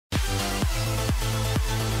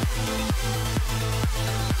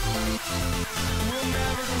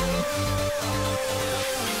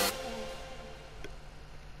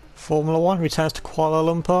Formula 1 returns to Kuala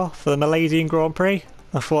Lumpur for the Malaysian Grand Prix,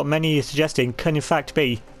 and for what many are suggesting could in fact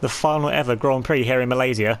be the final ever Grand Prix here in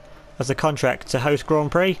Malaysia, as the contract to host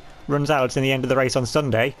Grand Prix runs out in the end of the race on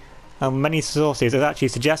Sunday, and many sources are actually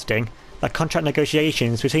suggesting that contract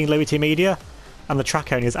negotiations between Liberty Media and the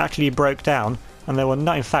track owners actually broke down, and there will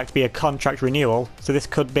not in fact be a contract renewal, so this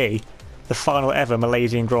could be the final ever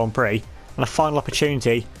Malaysian Grand Prix, and a final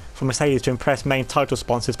opportunity for Mercedes to impress main title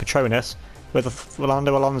sponsors Petronas, with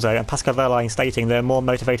Fernando Alonso and Pascal Wehrlein stating they're more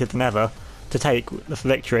motivated than ever to take the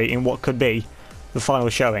victory in what could be the final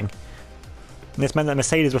showing. And this meant that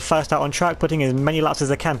Mercedes were first out on track, putting in as many laps as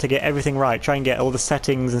they can to get everything right, try and get all the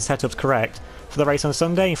settings and setups correct for the race on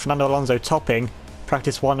Sunday. Fernando Alonso topping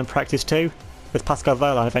Practice 1 and Practice 2, with Pascal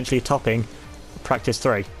Wehrlein eventually topping Practice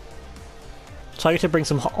 3. Toyota brings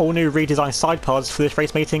some all new redesigned side pods for this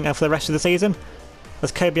race meeting and for the rest of the season,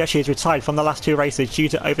 as Kobayashi is retired from the last two races due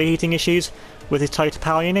to overheating issues with his Toyota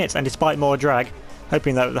power unit, and despite more drag,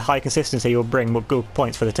 hoping that the high consistency will bring more good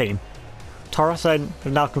points for the team. Toro Rosso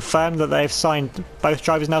have now confirmed that they've signed both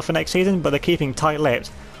drivers now for next season, but they're keeping tight-lipped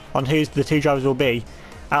on who the two drivers will be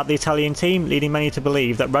at the Italian team, leading many to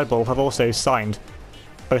believe that Red Bull have also signed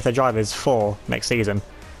both their drivers for next season.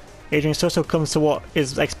 Adrian Sutil comes to what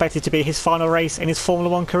is expected to be his final race in his Formula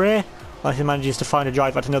 1 career, unless he manages to find a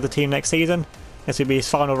driver at another team next season. This will be his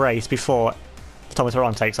final race before Thomas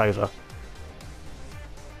Aron takes over.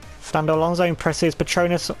 Fernando Alonso impresses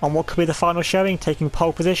Petronas on what could be the final showing, taking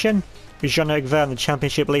pole position, with Jean-Eric Vergne, the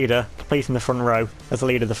championship leader, completing the front row as the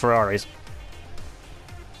leader of the Ferraris.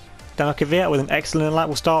 Daniel Kvyat with an excellent lap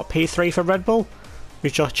will start P3 for Red Bull,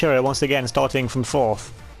 with Josh Chiro once again starting from 4th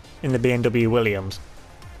in the BMW Williams.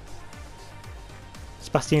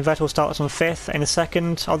 Sebastian Vettel starts on 5th in the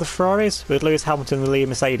second of the Ferraris, with Lewis Hamilton, the lead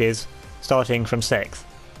Mercedes, starting from 6th.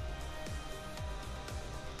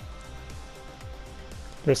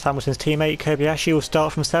 Lewis Hamilton's teammate Kobayashi will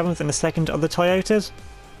start from 7th in the second of the Toyotas,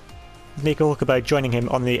 with Nico Hülkenberg joining him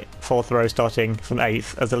on the 4th row starting from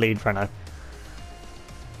 8th as the lead Renault.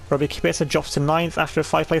 Robbie Kubica drops to 9th after a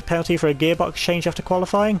 5-place penalty for a gearbox change after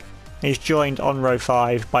qualifying, and he's joined on row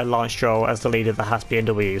 5 by Lance Stroll as the leader of the Haas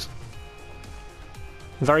BMWs.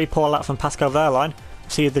 Very poor lap from Pascal Wehrlein,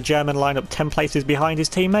 sees the German line up 10 places behind his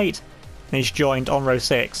teammate, and he's joined on row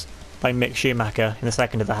 6 by Mick Schumacher in the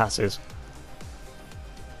second of the Haas's.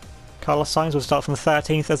 Carlos Sainz will start from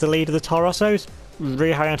 13th as the lead of the Toro Rossos, with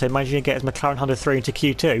Rio Haryanto managing to get his McLaren Honda 3 into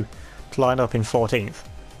Q2 to line up in 14th.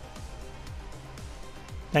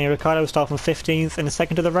 Daniel Ricciardo will start from 15th in the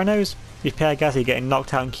second of the Renaults, with Pierre Gasly getting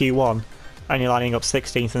knocked out in Q1, only lining up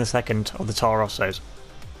 16th in the second of the Toro Rossos.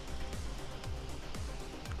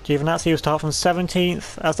 Giovinazzi will start from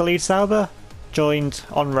 17th as the lead Sauber, joined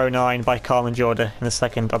on row 9 by Carmen Jorda in the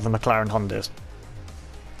second of the McLaren Hondas.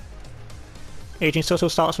 Adrian Sutil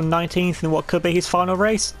starts from 19th in what could be his final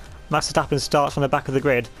race. Max Verstappen starts from the back of the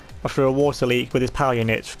grid after a water leak with his power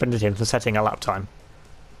unit prevented him from setting a lap time.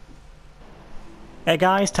 Hey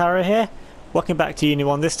guys, Taro here. Welcome back to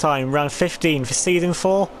UniONE, this time round 15 for Season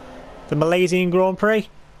 4, the Malaysian Grand Prix,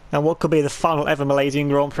 and what could be the final ever Malaysian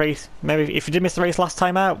Grand Prix. Maybe if you did miss the race last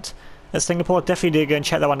time out at Singapore, definitely do go and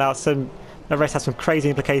check that one out. The race has some crazy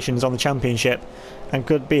implications on the championship and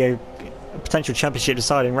could be a potential championship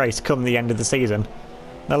deciding race come the end of the season.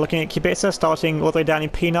 Now looking at Kubica starting all the way down in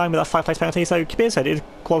P9 with that 5-place penalty, so Kubica did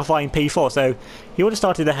qualify in P4, so he would have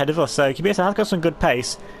started ahead of us, so Kubica has got some good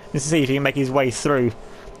pace, and to see if he can make his way through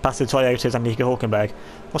past the Toyotas and Nico Hülkenberg.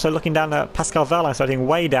 Also looking down at Pascal Wehrlein starting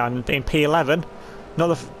way down in P11,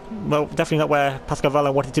 well, definitely not where Pascal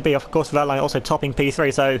Wehrlein wanted to be. Of course Wehrlein also topping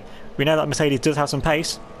P3, so we know that Mercedes does have some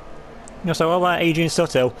pace. So what about Adrian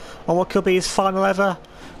Sutil on what could be his final ever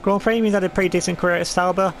Grand Prix? He's had a pretty decent career at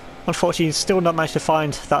Sauber. Unfortunately, he's still not managed to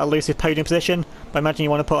find that elusive podium position, but I imagine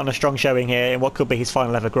you want to put on a strong showing here in what could be his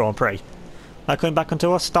final ever Grand Prix. Now coming back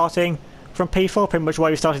onto us, starting from P4, pretty much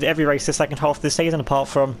where we started every race the second half of the season apart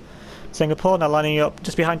from Singapore. Now lining up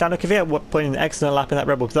just behind Daniel Kvyat, putting an excellent lap in that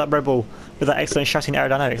Red Bull, because that Red Bull with that excellent chassis and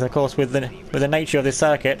aerodynamics, and of course with the nature of this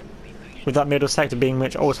circuit, with that middle sector being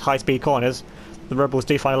much always high speed corners, the Red Bulls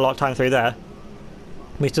do find a lot of time through there.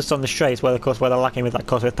 He's just on the straights where they're lacking with that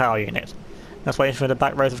Cosworth power unit. That's waiting for the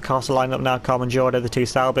back rows of cars to line up now. Carmen Jorda, the two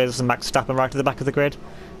Saubers, and Max Verstappen right to the back of the grid.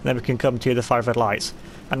 And then we can come to the 5 red lights.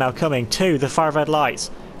 And now coming to the 5 red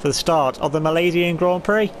lights for the start of the Malaysian Grand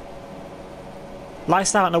Prix.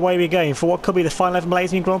 Lights out and away we go for what could be the final ever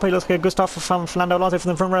Malaysian Grand Prix. Looks like a good start from Fernando Alonso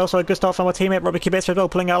from the front row, so a good start from our teammate Robbie Kubica as well,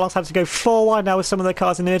 pulling out alongside to go 4 wide now with some of the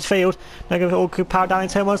cars in the midfield. Now go all power down in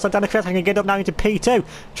turn 1, so Daniel Kvyat can get up now into P2.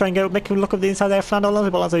 Try and go make him look up the inside there, Fernando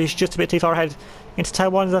Alonso, but Alonso is just a bit too far ahead into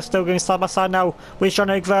turn 1. They're still going side by side now with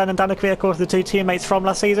Jean-Eric Vergne and Daniel Kvyat, of course, the two teammates from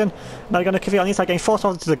last season. Now going to Kvyat on the inside, getting forced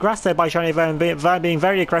onto the grass there by Jean-Eric Vergne. Vergne being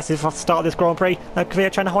very aggressive at the start of this Grand Prix. Now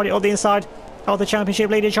Kvyat trying to hold it on the inside of the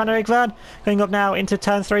championship leader Jean-Eric Vergne, going up now into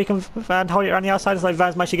turn 3 and hold it around the outside as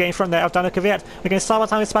Vergne's managed to get in front there of Daniel Kvyat. We're going to start by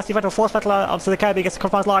time with Sebastian Vettel, force Vettel onto the curb, he gets the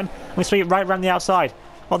compromise line, and we sweep right around the outside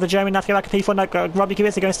of the German. Now to get back to P4 now, Robbie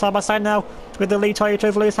Kubica going side by side now with the lead Toyota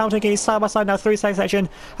of Lewis Hamilton, getting side by side now through the second section.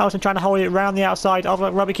 Hamilton trying to hold it around the outside of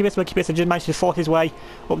Robbie Kubica, but Kubica just managed to force his way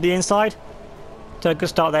up the inside. So a good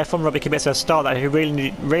start there from Robbie Kubica, a start that he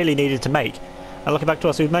really needed to make. And looking back to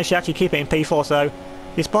us, we've managed to actually keep it in P4, so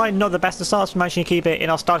despite not the best of starts, we managed to keep it in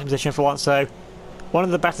our starting position for once, so one of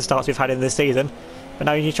the better starts we've had in this season. But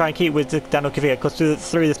now you try and keep with Daniel Kvyat,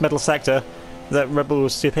 because through this middle sector, the Red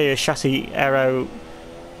Bull's superior chassis aerodynamics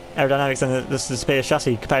and the superior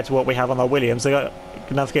chassis compared to what we have on our Williams. Don't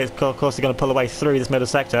forget, of course, they're going to pull away through this middle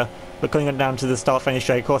sector. But coming down to the start finish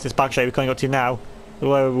straight, of course, this back straight we're coming up to now,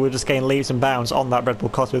 where we're just getting leaps and bounds on that Red Bull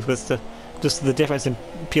course with just the difference in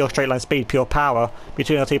pure straight line speed, pure power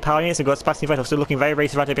between our two power units. We've got Sebastian Vettel still looking very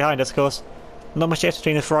erratic behind us, of course. Not much difference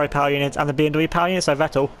between the Ferrari power unit and the BMW power unit, so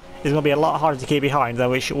Vettel is going to be a lot harder to keep behind than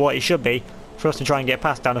what it should be for us to try and get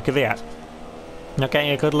past Daniel Kvyat. Now getting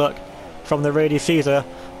a good look from the rear diffuser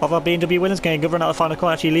of our BMW winners, getting a good run out of the final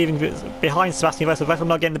corner, actually leaving behind Sebastian Vettel. Vettel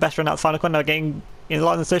not getting the best run out of the final corner, now getting in a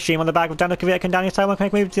lot of the slipstream on the back of Daniel Kvyat. Can Daniel Tobu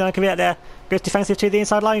make move to Daniel Kvyat there? Goes defensive to the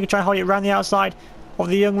inside line, you can try and hold it around the outside of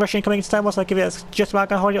the young Russian coming into turn 1, so Kvyat's just about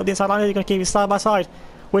going to hold it up the inside line. He's going to keep it side by side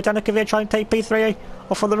with Daniel Kvyat trying to take P3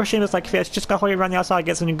 off from the Russian. Looks like Kvyat's just going to hold it around the outside,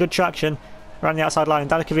 gets some good traction around the outside line, and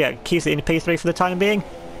Daniel Kvyat keeps it in P3 for the time being.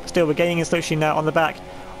 Still, we're gaining in slipstream now on the back.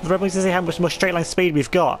 The Red Bull, to see how much more straight line speed we've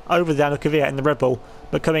got over Daniel Kvyat in the Red Bull,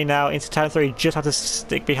 but coming now into turn 3, just have to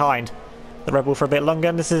stick behind the Red Bull for a bit longer,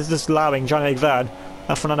 and this is just allowing Jean-Eric Vergne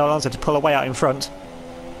and Fernando Alonso to pull away out in front.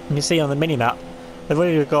 You can see on the mini-map, they've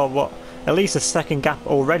already got, what, at least a second gap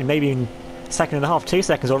already, maybe even second and a half, 2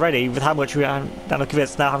 seconds already, with how much Daniel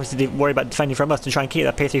Kvyat's now having to worry about defending from us to try and keep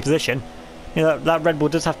that P3 position. You know, that Red Bull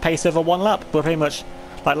does have pace over 1 lap, but pretty much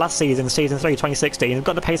like last season, season 3, 2016, they've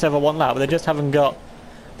got the pace over 1 lap, but they just haven't got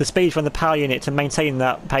the speed from the power unit to maintain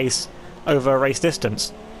that pace over a race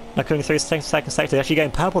distance. Now coming through the second sector, actually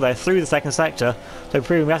getting purple there through the second sector, so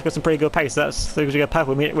proving we have got some pretty good pace. That's through to go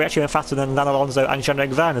purple. We actually went faster than Daniel Alonso and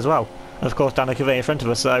Jean-Eric Vergne as well, and of course Daniel Kvyat in front of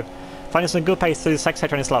us. So finding some good pace through the second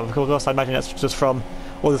sector in this lap. Of course, I imagine that's just from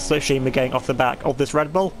all the slipstream we're getting off the back of this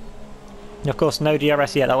Red Bull. And of course, no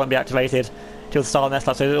DRS yet. That won't be activated till the start of the next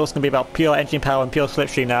lap. So it's also going to be about pure engine power and pure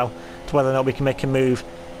slipstream now, to whether or not we can make a move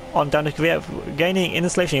on Daniel Kvyat, gaining in the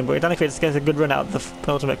slipstream, but Daniel Kvyat gets a good run out of the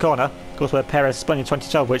penultimate corner, of course, where Perez spun in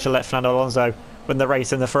 2012, which will let Fernando Alonso win the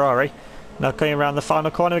race in the Ferrari. Now coming around the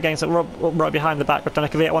final corner, we're getting right behind the back of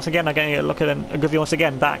Daniel Kvyat once again. Now getting a look at a good view once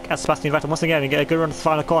again back at Sebastian Vettel. Once again, we get a good run to the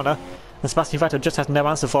final corner, and Sebastian Vettel just has no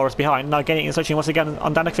answer for us behind. Now getting in the slipstream once again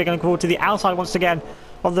on Daniel Kvyat, going forward to the outside once again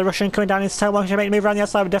of the Russian, coming down into turn 1. Should make a move around the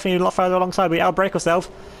outside, but definitely a lot further alongside. We outbrake ourselves.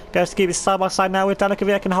 Goes to keep it side by side now with Daniel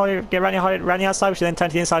Kvyat, can hold it, get around the outside, which then turn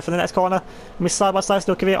to the inside for the next corner. And we side by side,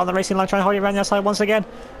 still Kvyat on the racing line, trying to hold it around the outside once again.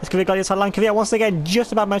 As Kvyat got the inside line, Kvyat once again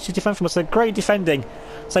just about managed to defend from us. So great defending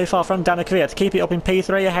so far from Daniel Kvyat to keep it up in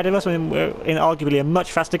P3 ahead of us. We're in arguably a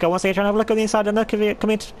much faster goal. Once again, trying to have a look at the inside, and Kvyat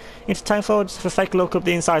coming into turn forward just for a fake look up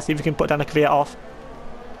the inside, see if we can put Daniel Kvyat off.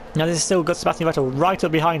 Now this is still got Sebastian Vettel right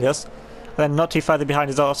up behind us. And then not too further behind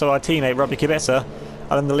is also our teammate Robbie Kubica,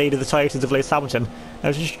 and then the lead of the Toyotas of Lewis Hamilton. I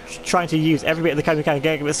was just trying to use every bit of the curbing we can,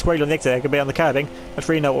 get a bit squirrely on the exit, a bit on the curbing. That's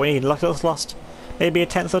really not what we need. Lost maybe a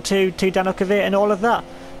tenth or two to Daniel Kvyat and all of that.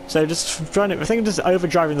 So just trying to, I think just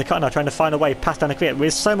overdriving the cut now, trying to find a way past Daniel Kvyat. We're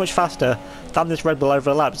so much faster than this Red Bull over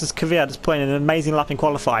the laps. This Kvyat just putting in an amazing lap in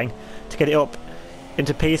qualifying to get it up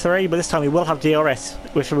into P3, but this time we will have DRS,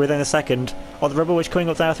 which are within a second of the Red Bull, which coming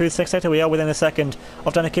up now through the sixth sector. We are within a second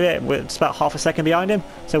of Daniel Kvyat, we're just about half a second behind him,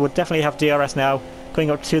 so we'll definitely have DRS now, coming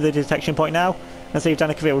up to the detection point now, and see if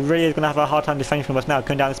Daniel Kvyat really is going to have a hard time defending from us now,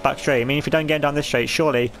 coming down this back straight. I mean, if we don't get down this straight,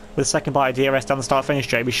 surely with a second bite of DRS down the start-finish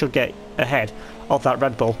straight, we should get ahead of that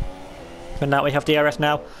Red Bull. But now we have DRS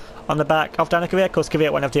now on the back of Daniel Kvyat. Of course,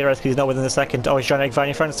 Kvyat won't have DRS because he's not within the second. Oh, he's Jean-Eric Vergne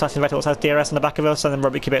in front. Sebastian Vettel also has DRS on the back of us, and then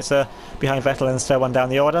Robbie Kubica behind Vettel and third one down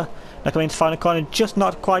the order. Now coming into the final corner, just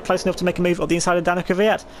not quite close enough to make a move up the inside of Daniel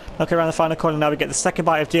Kvyat. Looking around the final corner now, we get the second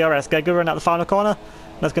bite of DRS. Get a good run out the final corner.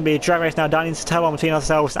 That's going to be a drag race now down into turn 1 between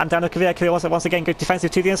ourselves and Daniel Kvyat. Kvyat once again goes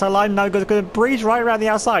defensive to the inside line. Now going to breeze right around the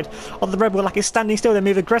outside of the Red Bull like it's standing still. They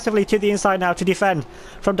move aggressively to the inside now to defend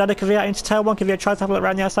from Daniel Kvyat into turn 1. Kvyat tries to have a look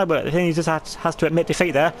around the outside, but I think he just has to admit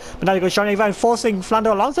defeat there. But now he goes Johnny Van forcing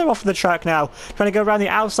Fernando Alonso off the track now. Trying to go around the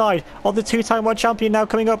outside of the 2-time world champion now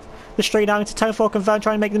coming up the straight now into turn 4. Confirmed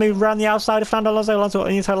trying to make the move around the outside of Fernando Alonso. Alonso on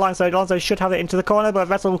the inside line, so Alonso should have it into the corner, but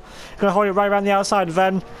Vettel going to hold it right around the outside.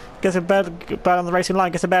 Van gets a bird on the racing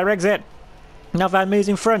line, gets a better exit. Now Van moves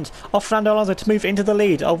in front of Fernando Alonso to move into the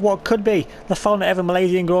lead of what could be the final ever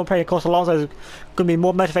Malaysian Grand Prix. Of course, Alonso is going to be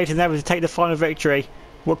more motivated than ever to take the final victory.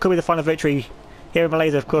 What could be the final victory here in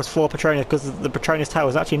Malaysia, of course, for Petronas, because the Petronas Tower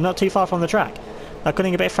is actually not too far from the track. Now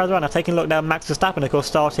cutting a bit further on, now taking a look now, Max Verstappen, of course,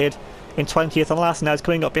 started in 20th and last, and now is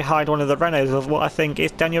coming up behind one of the Renaults of what I think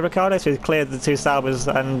is Daniel Ricciardo, so he's cleared the two Saubers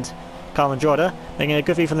and Carmen Jorda. Making a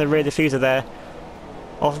good view from the rear diffuser there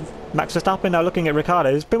of Max Verstappen. Now looking at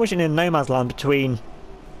Ricciardo, it's pretty much in a no man's land between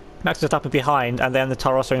Max Verstappen behind and then the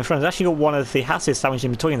Toro Rosso in front. It's actually got one of the Hasses sandwiched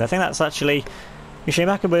in between. I think that's actually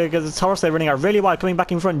Schumacher, because the Toro Rosso running out really wide, coming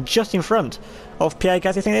back in front, just in front of Pierre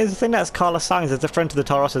Gasly. I think that's Carlos Sainz at the front of the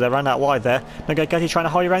Toro Rosso. They ran out wide there. Now Gasly trying to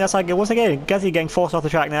hold it around the outside. Once again, Gasly getting forced off the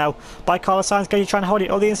track now by Carlos Sainz. Gasly trying to hold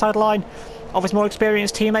it on the inside line of his more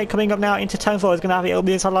experienced teammate coming up now into turn 4. He's going to have it on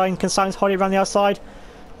the inside line. Can Sainz hold it around the outside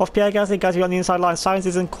of Pierre Gasly? Gasly on the inside line. Sainz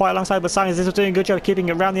isn't quite alongside, but Sainz is doing a good job of keeping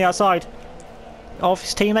it around the outside of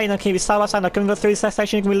his teammate. Now keep his side by side. Now coming up through this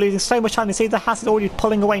section, you're going to be losing so much time. You see the Haas is already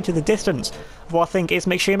pulling away into the distance of what I think is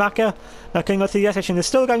Mick Schumacher. Now coming up through the section, they're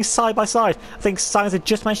still going side by side. I think Sainz had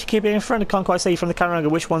just managed to keep it in front. I can't quite see from the camera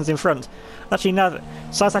angle which one's in front. Actually, now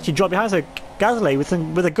Sainz actually dropped behind, so Gasly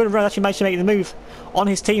with a good run actually managed to make the move on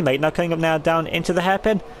his teammate. Now coming up now down into the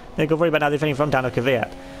hairpin. They've got to worry about now defending from Daniel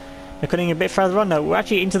Kvyat. They're cutting a bit further on now. We're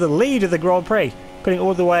actually into the lead of the Grand Prix, cutting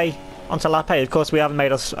all the way onto lap 8. Of course, we haven't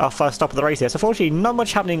made our first stop of the race yet, so fortunately not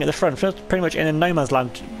much happening at the front. Pretty much in a no man's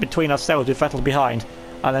land between ourselves with Vettel behind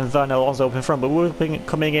and then Werner Alonso up in front, but we're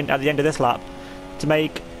coming in at the end of this lap to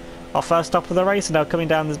make our first stop of the race. And now coming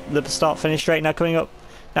down the start finish straight, now coming up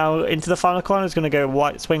now into the final corner, is going to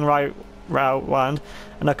go swing right round,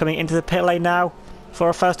 and now coming into the pit lane now for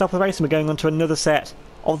our first stop of the race, and we're going on to another set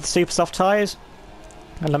of the super soft tyres.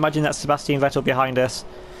 And imagine that's Sebastian Vettel behind us,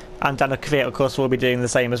 and Daniel Kvyat of course will be doing the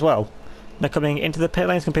same as well. Now coming into the pit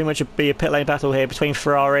lane, it's going to pretty much be a pit lane battle here between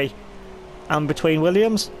Ferrari and between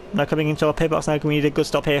Williams. Now coming into our pit box now, we need a good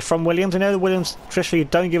stop here from Williams. I know the Williams traditionally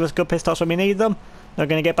don't give us good pit stops when we need them. They're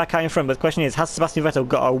going to get back out in front, but the question is, has Sebastian Vettel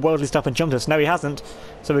got a worldly stop and jumped us? No, he hasn't.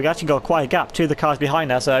 So we've actually got quite a gap to the cars behind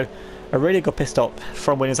now, so a really good pit stop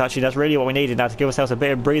from Williams. Actually, that's really what we needed now to give ourselves a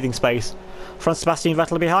bit of breathing space from Sebastian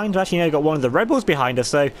Vettel behind. We actually now got one of the Red Bulls behind us,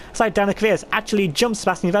 so it's like Daniel Kvyat actually jumped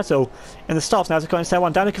Sebastian Vettel in the stops. Now to go into turn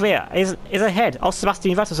 1, Daniel Kvyat is ahead of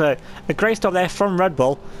Sebastian Vettel, so a great stop there from Red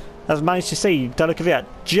Bull has managed to see Daniel Kvyat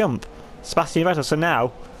jump Sebastian Vettel. So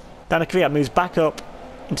now Daniel Kvyat moves back up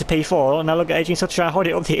into P4. Now look at Adrian Sutter trying to hold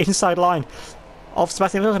it up the inside line of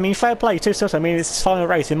Sebastian Vettel. I mean, fair play to Sutter. I mean, it's his final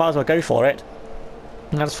race, he might as well go for it.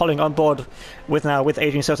 And just following on board with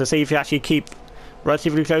Adrian Sutter, see if you actually keep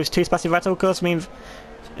relatively close to Sebastian Vettel. Of course, I mean,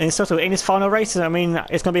 in Sutter in his final race, I mean,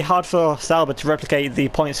 it's going to be hard for Sauber to replicate the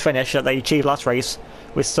points finish that they achieved last race,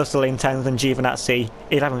 with Sutter in 10th and Giovinazzi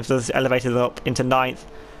 11th, has elevated up into 9th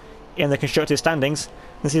in the constructors standings.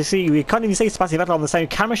 As you see, we can't even see Sebastian Vettel on the same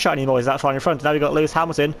camera shot anymore. He's that far in front. Now we've got Lewis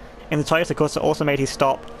Hamilton in the Toyota, of course, that also made his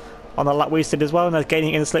stop on the lap we did as well. Now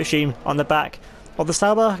gaining in the slipstream on the back of the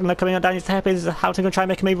Sauber. Now coming on down into the hairpin, is Hamilton going to try and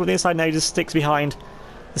make a move on the inside? Now he just sticks behind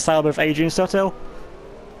the Sauber of Adrian Sutter.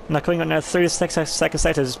 Now coming on now through the second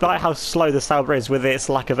sector, despite how slow the Sauber is with its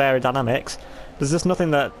lack of aerodynamics, there's just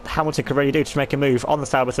nothing that Hamilton can really do to make a move on the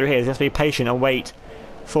Sauber through here. He has to be patient and wait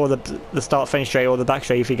for the start finish straight or the back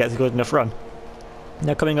straight if he gets a good enough run.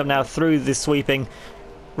 Now coming up now through this sweeping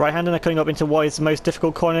right-hander, now coming up into what is the most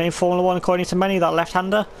difficult corner in Formula 1 according to many, that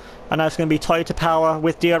left-hander. And now it's going to be Toyota power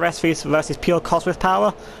with DRS versus pure Cosworth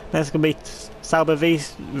power. Now it's going to be Sauber v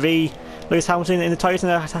Lewis Hamilton in the Toyota.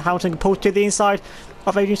 Now Hamilton pulls to the inside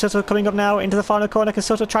of Adrian Sutter coming up now into the final corner. Can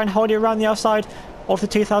Sutter try and hold it around the outside of the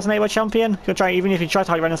 2008 World Champion? He'll try, even if he tries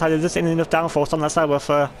to hold it around the outside, there's just enough downforce on that Sauber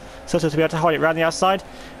for Sutter to be able to hold it around the outside.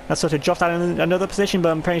 Now Sutter drops down in another position, but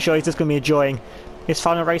I'm pretty sure he's just going to be enjoying his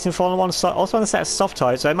final race in Formula 1, also on a set of soft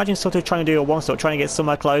tyres. So I imagine Sutter trying to do a one-stop, trying to get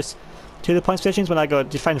somewhere close to the points positions when I go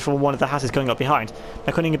defend from one of the Hasses going up behind.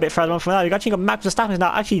 Now cutting a bit further on from that, we've actually got Max Verstappen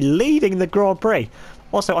now actually leading the Grand Prix,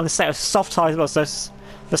 also on a set of soft tyres as well. So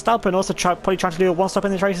Verstappen also probably trying to do a one-stop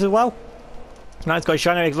in this race as well. Now he's got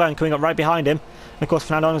Jean-Eric Vergne coming up right behind him. And of course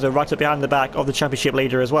Fernando Alonso right up behind the back of the championship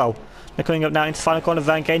leader as well. They're coming up now into the final corner,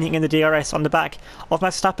 Vergne gaining in the DRS on the back of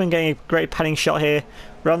Verstappen, getting a great panning shot here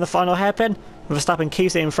around the final hairpin. Verstappen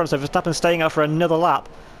keeps it in front, so Verstappen staying out for another lap.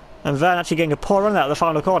 And Vergne actually getting a poor run out of the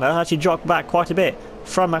final corner, actually dropped back quite a bit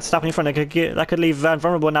from Verstappen in front. That could leave Vergne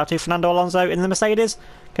vulnerable now to Fernando Alonso in the Mercedes.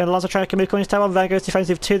 Again, Alonso trying to move coming to tail on. Vergne goes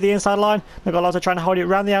defensive to the inside line. We've got Alonso trying to hold it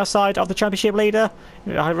around the outside of the championship leader.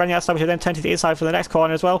 Around the outside, which will then turn to the inside for the next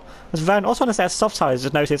corner as well. As Vergne also on a set of soft tyres,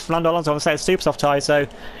 just noticed Fernando Alonso on a set of super soft tyres, so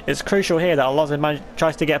it's crucial here that Alonso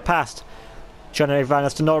tries to get past Jean-Eric Vergne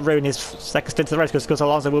to not ruin his second stint of the race, because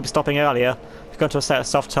Alonso will be stopping earlier. He's going to a set of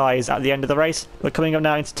soft tyres at the end of the race. We're coming up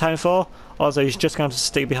now into turn 4. Alonso is just going to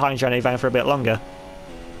stick behind Jean-Eric Vergne for a bit longer.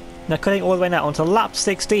 Now cutting all the way now onto lap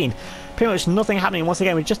 16. Pretty much nothing happening once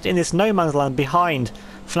again. We're just in this no man's land behind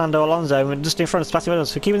Fernando Alonso and just in front of Sebastian Vettel.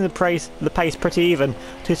 So keeping the pace pretty even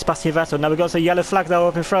to Sebastian Vettel. Now we've got a yellow flag though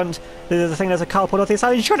up in front. There's a car pulled off the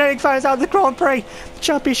side. Jean-Eric Vergne is out of the Grand Prix. The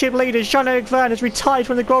championship leader Jean-Eric Vergne has retired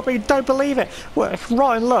from the Grand Prix. Don't believe it.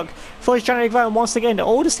 Rotten luck for Jean-Eric Vergne once again.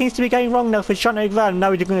 All just seems to be going wrong now for Jean-Eric Vergne.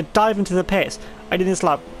 Now we're going to dive into the pits. I did this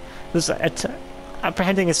lap. There's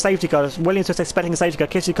apprehending a safety car. Williams was expecting a safety car.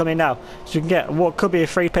 Kiss you come in now, so you can get what could be a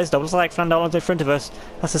free pit stop. Looks like Fernando Alonso in front of us.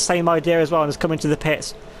 That's the same idea as well, and is coming to the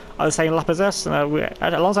pits on the same lap as us.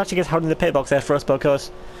 Alonso actually gets holding the pit box there for us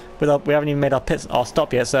because we haven't even made our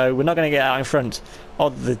stop yet, so we're not going to get out in front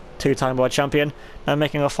of the two-time world champion. And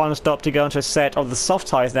making our final stop to go into a set of the soft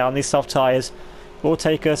tyres now, and these soft tyres will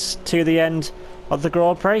take us to the end of the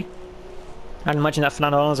Grand Prix. And imagine that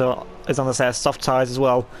Fernando Alonso is on the set of soft tyres as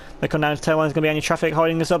well. They come down to turn 1, there's going to be any traffic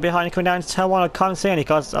holding us up behind. Coming down to turn 1, I can't see any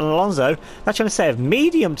cars. And Alonso, that's on a set of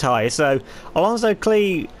medium tyres. So Alonso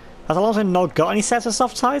clearly, has Alonso not got any sets of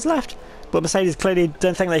soft tyres left? But Mercedes clearly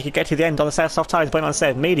don't think they could get to the end on a set of soft tyres, but on a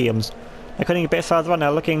set of mediums. They're cutting a bit further on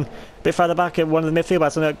now, looking a bit further back at one of the midfield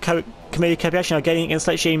bats. And Camille Kobayashi now getting in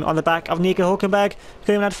slipstream on the back of Nico Hülkenberg.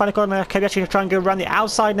 Going down to the final corner, Kobayashi trying to go around the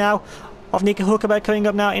outside now of Nico Hülkenberg, coming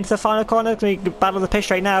up now into the final corner. It's going to be battle of the pit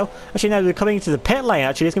straight now. Actually, no, they're coming into the pit lane.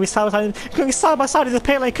 Actually, it's going to be side by side in the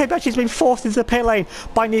pit lane. Kobayashi's been forced into the pit lane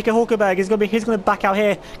by Nico Hülkenberg. He's going to back out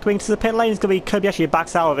here, coming into the pit lane. It's going to be Kobayashi who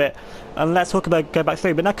backs out of it and lets Hülkenberg go back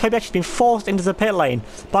through. But now Kobayashi's been forced into the pit lane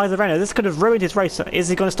by the Renault. This could have ruined his race. Is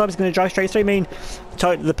he going to stop? He's going to drive straight through. I mean,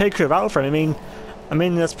 the pit crew have out for him. I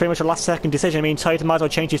mean that's pretty much a last second decision. I mean, Toyota might as well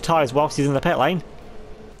change his tyres whilst he's in the pit lane.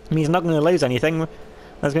 I mean, he's not going to lose anything.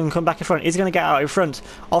 He's going to come back in front. He's going to get out in front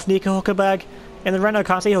of Nico Hülkenberg in the Renault.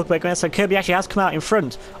 Can't see Hülkenberg, so Kobayashi has come out in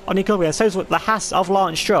front of Nico Hülkenberg. So is the Haas of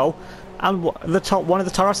Lawrence Stroll and one of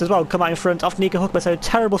the Toros as well come out in front of Nico Hülkenberg. So a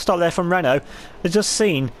terrible stop there from Renault. They've just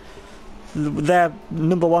seen their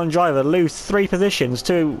number one driver lose 3 positions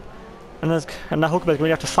to. And now Hülkenberg's going to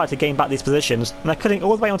have to fight to gain back these positions. And they're cutting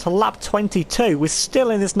all the way onto lap 22. We're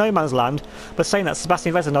still in this no man's land. But saying that,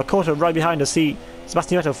 Sebastian Vettel now caught up right behind us. See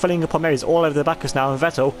Sebastian Vettel filling up on Marys all over the back of us now. And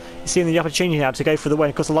Vettel is seeing the opportunity now to go for the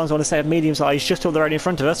win. Because Alonso on a set of medium size, he's just up the road in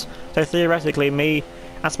front of us. So theoretically, me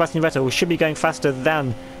and Sebastian Vettel should be going faster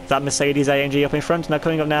than that Mercedes AMG up in front. Now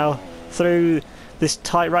coming up now through this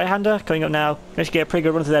tight right-hander, coming up now, going to get a pretty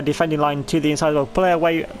good run to their defending line to the inside. Well, play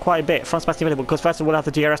away quite a bit from Sebastian Vettel because Vettel will have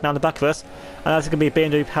the DRS now on the back of us, and that's going to be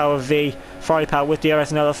BMW Power v Ferrari Power with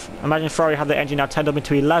DRS. Now, imagine Ferrari had the engine now turned up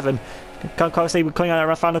into 11. Can't see we're coming out around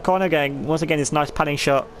the final corner, getting once again this nice panning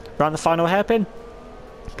shot around the final hairpin,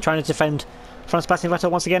 trying to defend from Sebastian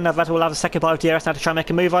Vettel once again. Now Vettel will have a second bar of DRS now to try and make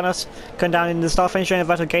a move on us. Going down in the start finish lane,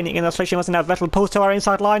 Vettel gaining in the switching once, and now Vettel pulls to our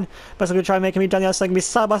inside line. Vettel going to try and make a move down the outside, going to be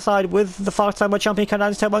side by side with the 5-time world champion. Coming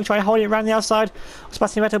down to turn 1, trying to hold it around the outside.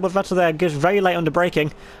 Sebastian Vettel, but Vettel there goes very late under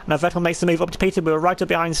braking. Now Vettel makes the move up to Peter, but we're right up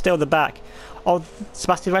behind still the back of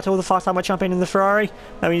Sebastian Vettel, the 5-time world champion in the Ferrari.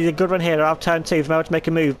 Now we need a good run here out of turn 2 from able to make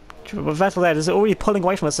a move. But Vettel there is already pulling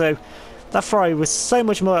away from us, so that Ferrari was so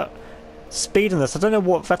much more speed in this. I don't know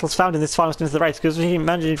what Vettel's found in this final stint of the race, because he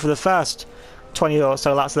managed for the first 20 or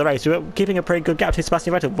so laps of the race. We're keeping a pretty good gap to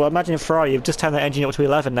Sebastian Vettel, but imagine if Ferrari have just turned their engine up to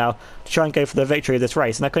 11 now to try and go for the victory of this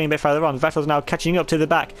race. And they're cutting a bit further on. Vettel's now catching up to the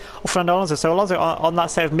back of Fernando Alonso. So Alonso on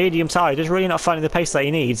that set of medium tyres is really not finding the pace that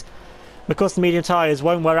he needs. Because the medium tyres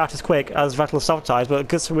won't wear out as quick as Vettel's soft tyres, but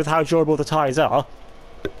because with how durable the tyres are,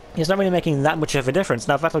 it's not really making that much of a difference.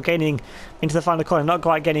 Now Vettel gaining into the final corner, not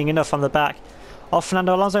quite getting enough on the back of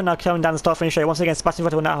Fernando Alonso. Now coming down the start finish straight. Once again, Sebastian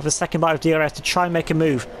Vettel will now have a second bite of DRS to try and make a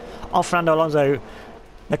move on Fernando Alonso.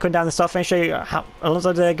 Now coming down the start finish straight,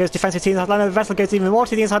 Alonso goes defensive to the inside. Vettel goes even more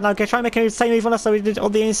to the inside now. Try and make a same move on us, so he did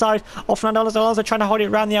on the inside of Fernando Alonso. Alonso trying to hold it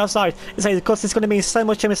around the outside. Of course, it's going to mean so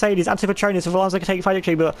much to Mercedes and to Petronas if Alonso can take a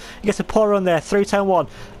victory, but he gets a poor run there through turn 1,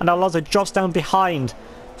 and now Alonso drops down behind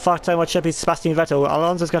 5-time world champion Sebastian Vettel.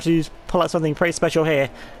 Alonso's got to pull out something pretty special here.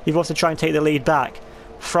 You've also tried and take the lead back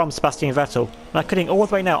from Sebastian Vettel. Now cutting all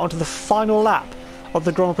the way now onto the final lap of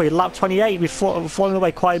the Grand Prix, lap 28. We've fallen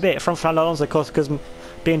away quite a bit from Fernando Alonso, of course, because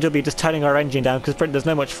BMW just turning our engine down, because there's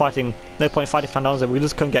no much fighting, no point fighting Fernando Alonso. We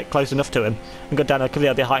just couldn't get close enough to him and got down a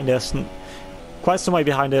Kvyat behind us, and quite some way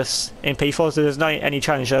behind us in P4, so there's no any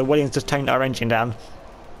challenge. Williams just toned our engine down.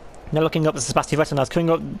 Now looking up at Sebastian Vettel now, coming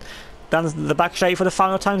up down the back straight for the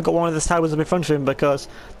final time. Got one of the Saubers up in front of him because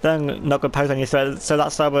they're not going to pose any threat. So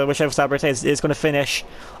that Sauber, whichever Sauber it is going to finish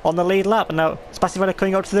on the lead lap. And now Sebastian Vettel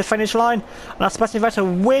coming up to the finish line. And now Sebastian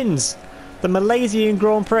Vettel wins the Malaysian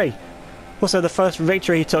Grand Prix. Also the first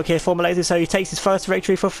victory he took here for Malaysia. So he takes his first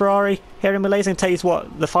victory for Ferrari here in Malaysia and takes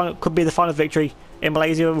what the final could be the final victory in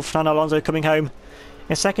Malaysia, with Fernando Alonso coming home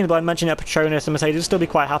in second. But I mentioned that Petronas and Mercedes will still be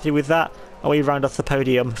quite happy with that. And we round off the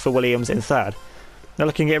podium for Williams in third. Now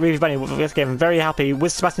looking at I'm very happy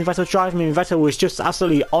with Sebastian Vettel driving. I mean, Vettel was just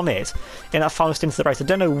absolutely on it in that final stint of the race. I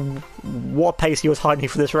don't know what pace he was hiding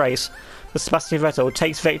for this race, but Sebastian Vettel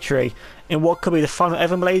takes victory in what could be the final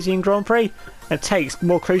ever Malaysian Grand Prix, and takes,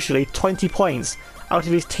 more crucially, 20 points out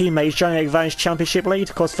of his teammates Jean-Eric Vergne's championship lead.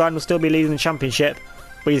 Of course, Vergne will still be leading the championship,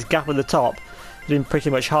 but his gap at the top has been pretty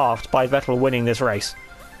much halved by Vettel winning this race.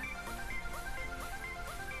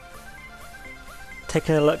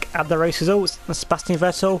 Taking a look at the race results, Sebastian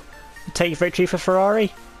Vettel take victory for Ferrari,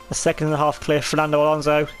 a second and a half clear Fernando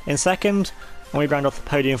Alonso in second, and we round off the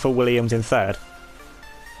podium for Williams in third.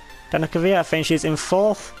 Daniel Kvyat finishes in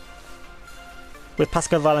fourth, with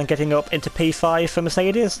Pascal Wehrlein getting up into P5 for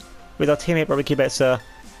Mercedes, with our teammate Robert Kubica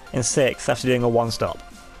in sixth after doing a one-stop.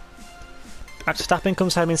 Max Verstappen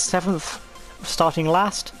comes home in seventh, starting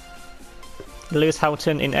last. Lewis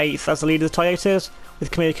Hamilton in eighth as the leader of the Toyotas, with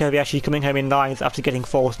Kamui Kobayashi coming home in 9th after getting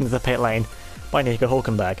forced into the pit lane by Nico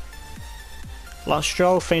Hülkenberg. Lance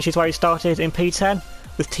Stroll finishes where he started in P10,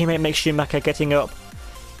 with teammate Mick Schumacher getting up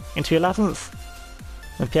into 11th,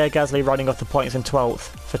 and Pierre Gasly riding off the points in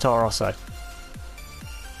 12th for Toro Rosso.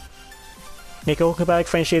 Nico Hülkenberg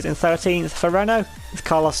finishes in 13th for Renault, with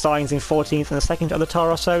Carlos Sainz in 14th and the second of the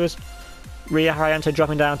Toro Rossos. Ria Haryanto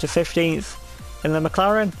dropping down to 15th in the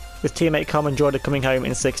McLaren, with teammate Carmen Jordan coming home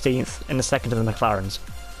in 16th in the second of the McLarens.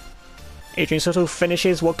 Adrian Sutil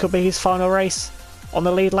finishes what could be his final race on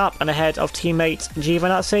the lead lap and ahead of teammate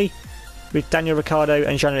Giovinazzi, with Daniel Ricciardo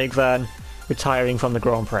and Jean-Eric Vergne retiring from the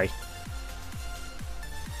Grand Prix.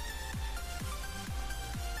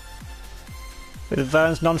 With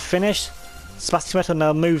Vergne's non-finish, Sebastian Vettel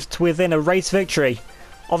now moves to within a race victory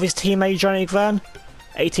of his teammate Jean-Eric Vergne,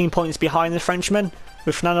 18 points behind the Frenchman,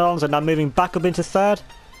 with Fernando Alonso now moving back up into third,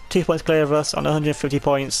 2 points clear of us on 150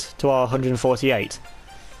 points to our 148.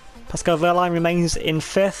 Pascal Wehrlein remains in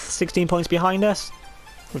 5th, 16 points behind us,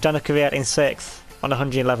 with Daniel Kvyat in 6th on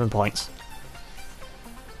 111 points.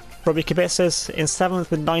 Robbie Kubica's in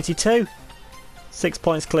 7th with 92, 6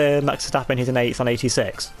 points clear. Max Verstappen is in 8th on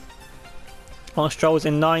 86. Lance Stroll's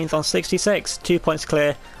in 9th on 66, 2 points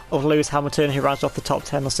clear of Lewis Hamilton, who rounds off the top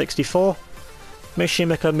 10 on 64. Mick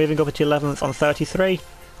Schumacher moving up into 11th on 33,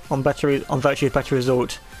 on virtue of better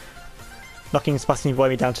result, knocking Sebastian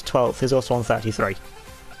Buemi down to 12th, is also on 33.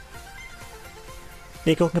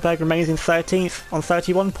 Nico Hülkenberg remains in 13th on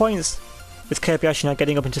 31 points, with Kobayashi now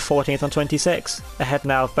getting up into 14th on 26, ahead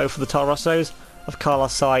now of both of the Toro Rossos of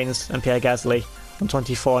Carlos Sainz and Pierre Gasly on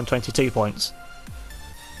 24 and 22 points.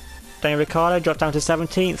 Daniel Ricciardo dropped down to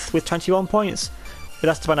 17th with 21 points, with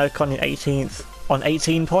Esteban Ocon in 18th on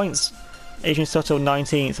 18 points, Adrian Sutil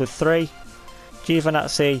 19th with 3,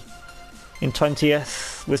 Giovinazzi in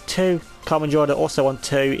 20th with 2, Carmen Jordan also on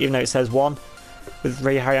 2 even though it says 1, with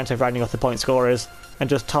Ria Haryanto rounding off the point scorers, and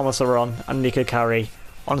just Thomas Laron and Nico Kari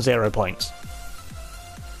on 0 points.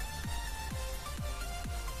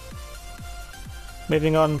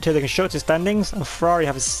 Moving on to the constructors standings, and Ferrari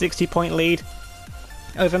have a 60 point lead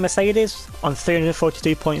over Mercedes on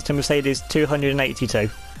 342 points to Mercedes 282.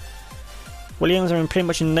 Williams are in pretty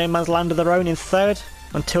much in no man's land of their own in 3rd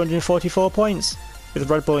on 244 points, with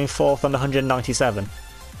Red Bull in 4th on 197.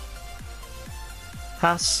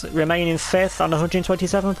 Haas remain in 5th on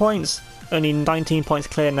 127 points, only 19 points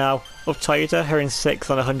clear now of Toyota, who are in 6th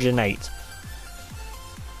on 108.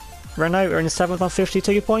 Renault are in 7th on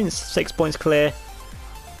 52 points, 6 points clear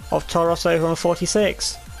of Toro Rosso, who are on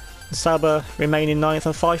 46. And Sauber remain in 9th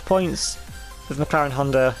on 5 points, with McLaren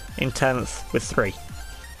Honda in 10th with 3.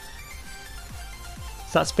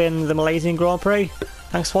 So that's been the Malaysian Grand Prix.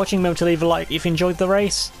 Thanks for watching. Remember to leave a like if you enjoyed the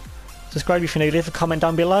race. Subscribe if you're new, leave a comment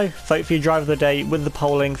down below. Vote for your driver of the day with the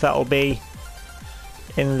poll link, that will be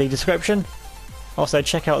in the description. Also,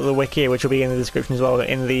 check out the wiki, which will be in the description as well,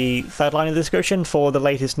 in the third line of the description for the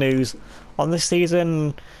latest news on this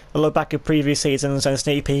season, a look back at previous seasons and a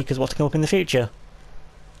sneak peek as what's to come up in the future.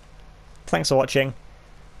 Thanks for watching.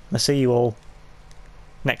 I'll see you all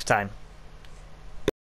next time.